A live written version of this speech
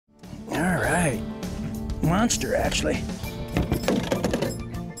monster, actually.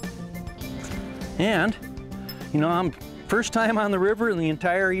 And, you know, I'm first time on the river in the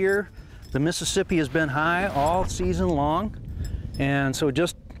entire year. The Mississippi has been high all season long. And so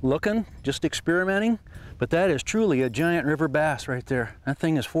just looking, just experimenting. But that is truly a giant river bass right there. That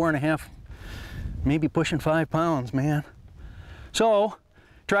thing is 4.5, maybe pushing 5 pounds, man. So,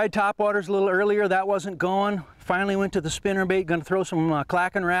 tried topwaters a little earlier, that wasn't going. Finally went to the spinnerbait, gonna throw some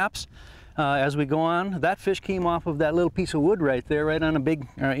clacking wraps as we go on. That fish came off of that little piece of wood right there, right on a big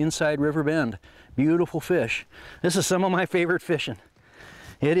inside river bend. Beautiful fish. This is some of my favorite fishing.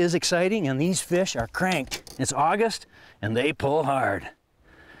 It is exciting, and these fish are cranked. It's August, and they pull hard.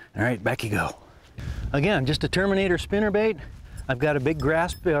 All right, back you go. Again, just a Terminator spinnerbait. I've got a big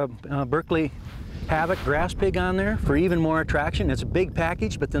grass, Berkeley Havoc grass pig on there for even more attraction. It's a big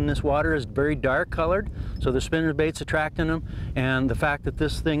package, but then this water is very dark colored, so the spinnerbait's attracting them. And the fact that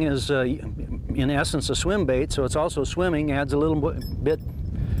this thing is, in essence, a swim bait, so it's also swimming, adds a little bit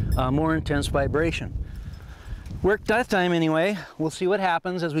more intense vibration. Worked that time anyway. We'll see what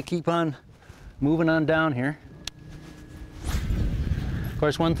happens as we keep on moving on down here. Of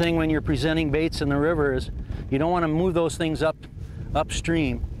course, one thing when you're presenting baits in the river is you don't want to move those things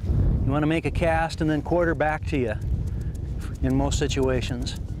upstream. You want to make a cast and then quarter back to you in most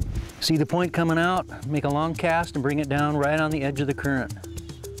situations. See the point coming out, make a long cast and bring it down right on the edge of the current.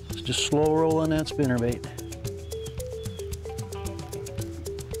 It's just slow rolling that spinnerbait.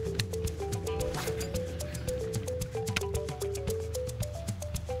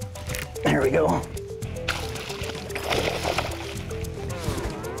 There we go.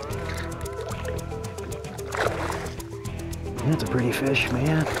 That's a pretty fish,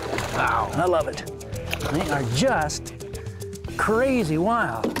 man. Wow, I love it. They are just crazy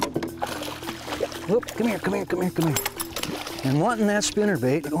wild. Whoop, come here, come here, come here, come here. And wanting that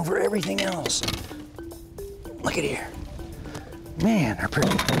spinnerbait over everything else. Look at here. Man, they're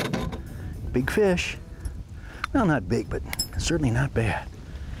pretty. Big fish. Well, not big, but certainly not bad.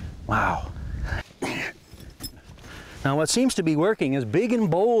 Wow. Now what seems to be working is big and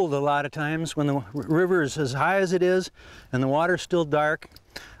bold a lot of times when the river is as high as it is and the water's still dark.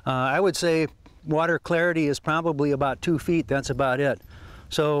 I would say water clarity is probably about 2 feet, that's about it.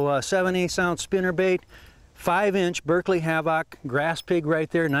 So 7/8 ounce spinnerbait, 5-inch Berkeley Havoc, grass pig right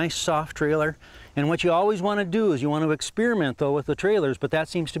there, nice soft trailer. And what you always want to do is you want to experiment though with the trailers, but that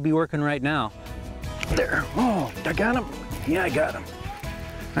seems to be working right now. There, oh, I got him. Yeah, I got him.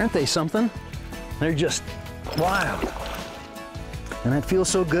 Aren't they something? They're just wild. And it feels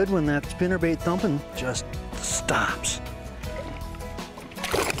so good when that spinnerbait thumping just stops.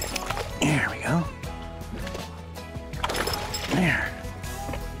 There we go. There.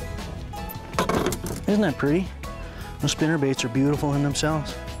 Isn't that pretty? Those spinnerbaits are beautiful in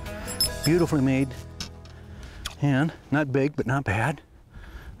themselves. Beautifully made. And not big, but not bad.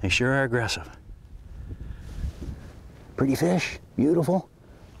 They sure are aggressive. Pretty fish, beautiful.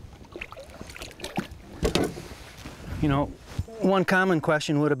 You know, one common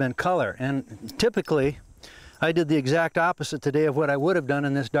question would have been color, and typically I did the exact opposite today of what I would have done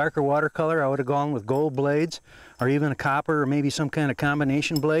in this darker watercolor. I would have gone with gold blades or even a copper or maybe some kind of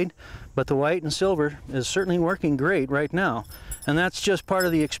combination blade, but the white and silver is certainly working great right now, and that's just part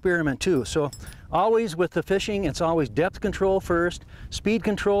of the experiment too. So always with the fishing, it's always depth control first, speed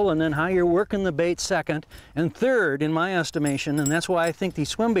control, and then how you're working the bait second, and third in my estimation, and that's why I think these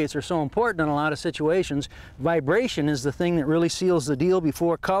swim baits are so important in a lot of situations. Vibration is the thing that really seals the deal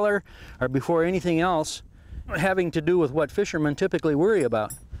before color or before anything else having to do with what fishermen typically worry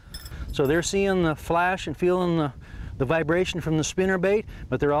about. So they're seeing the flash and feeling the vibration from the spinnerbait,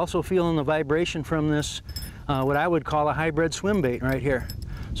 but they're also feeling the vibration from this, what I would call a hybrid swim bait right here.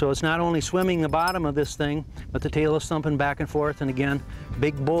 So it's not only swimming the bottom of this thing, but the tail is thumping back and forth, and again,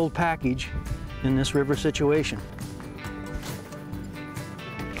 big bold package in this river situation.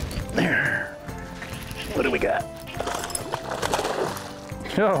 There. What do we got?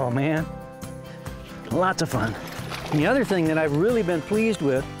 Oh man, lots of fun. And the other thing that I've really been pleased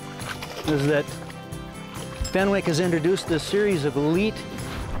with is that Fenwick has introduced this series of elite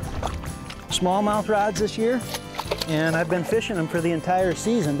smallmouth rods this year, and I've been fishing them for the entire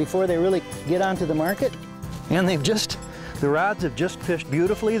season before they really get onto the market. And the rods have just fished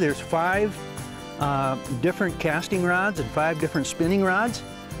beautifully. There's 5 different casting rods and 5 different spinning rods.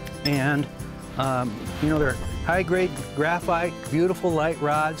 And you know, they're high-grade graphite, beautiful light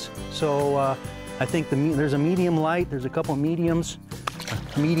rods. So I think there's a medium light, there's a couple mediums,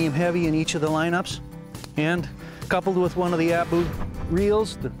 medium heavy in each of the lineups. And coupled with one of the Abu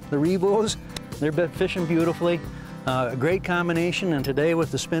reels, the Revos, they're fishing beautifully. A great combination, and today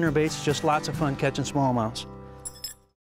with the spinnerbaits, just lots of fun catching smallmouths.